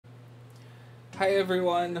Hi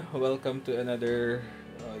everyone, welcome to another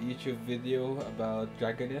YouTube video about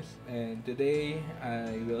Dragoness, and today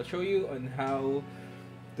I will show you on how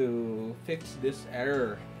to fix this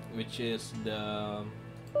error, which is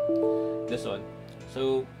this one.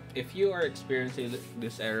 So if you are experiencing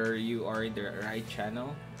this error, you are in the right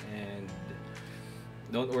channel, and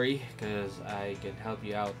don't worry because I can help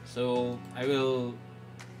you out. So I will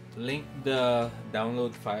link the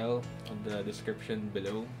download file on the description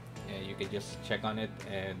below, and you can just check on it,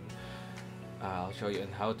 and I'll show you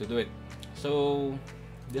on how to do it. So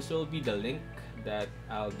this will be the link that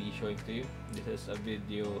I'll be showing to you. This is a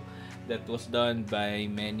video that was done by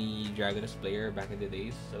many Dragoness player back in the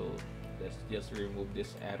days. So let's just remove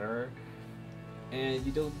this error, and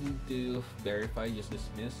you don't need to verify, just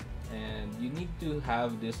dismiss. And you need to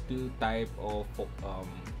have this two type of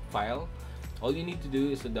file. All you need to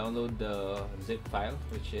do is to download the zip file,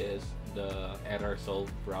 which is the error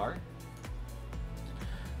solve rar.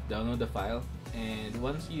 Download the file, and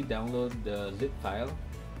once you download the zip file,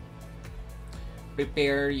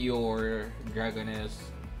 prepare your Dragoness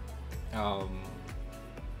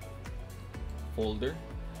folder,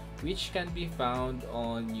 which can be found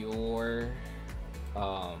on your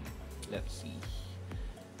let's see,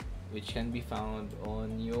 which can be found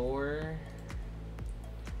on your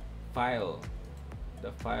file,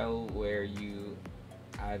 the file where you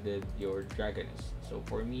added your Dragoness. So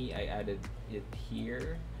for me, I added it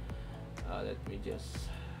here. Let me just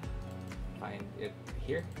find it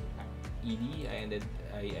here.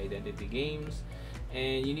 Identity games,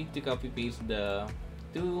 and you need to copy paste the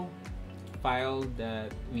two file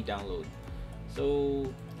that we download. So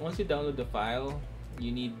once you download the file,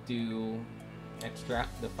 you need to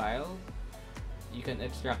extract the file. You can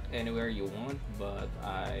extract anywhere you want, but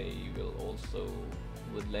I will also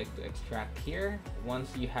would like to extract here.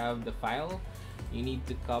 Once you have the file, you need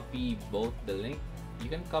to copy both the link. You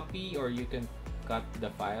can copy or you can cut the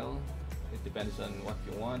file, it depends on what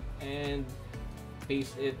you want, and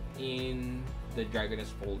paste it in the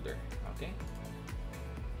Dragoness folder. Okay,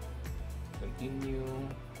 continue,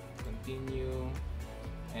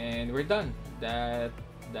 and we're done. That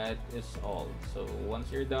is all. So once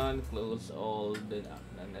you're done, close all the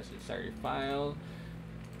unnecessary file,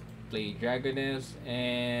 play Dragoness,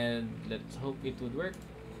 and let's hope it would work.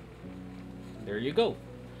 There you go.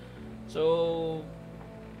 So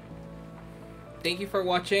thank you for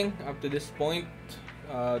watching up to this point.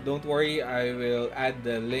 Don't worry, I will add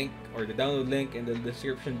the link or the download link in the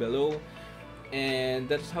description below, and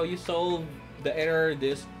that's how you solve the error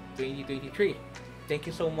this 2023. Thank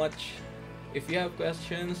you so much. If you have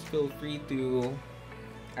questions, feel free to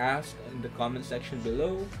ask in the comment section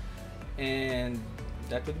below, and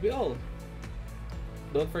that would be all.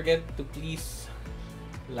 Don't forget to please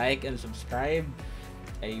like and subscribe.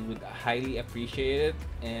 I would highly appreciate it,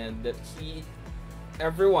 and let's see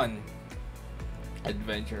everyone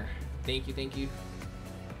adventure. Thank you.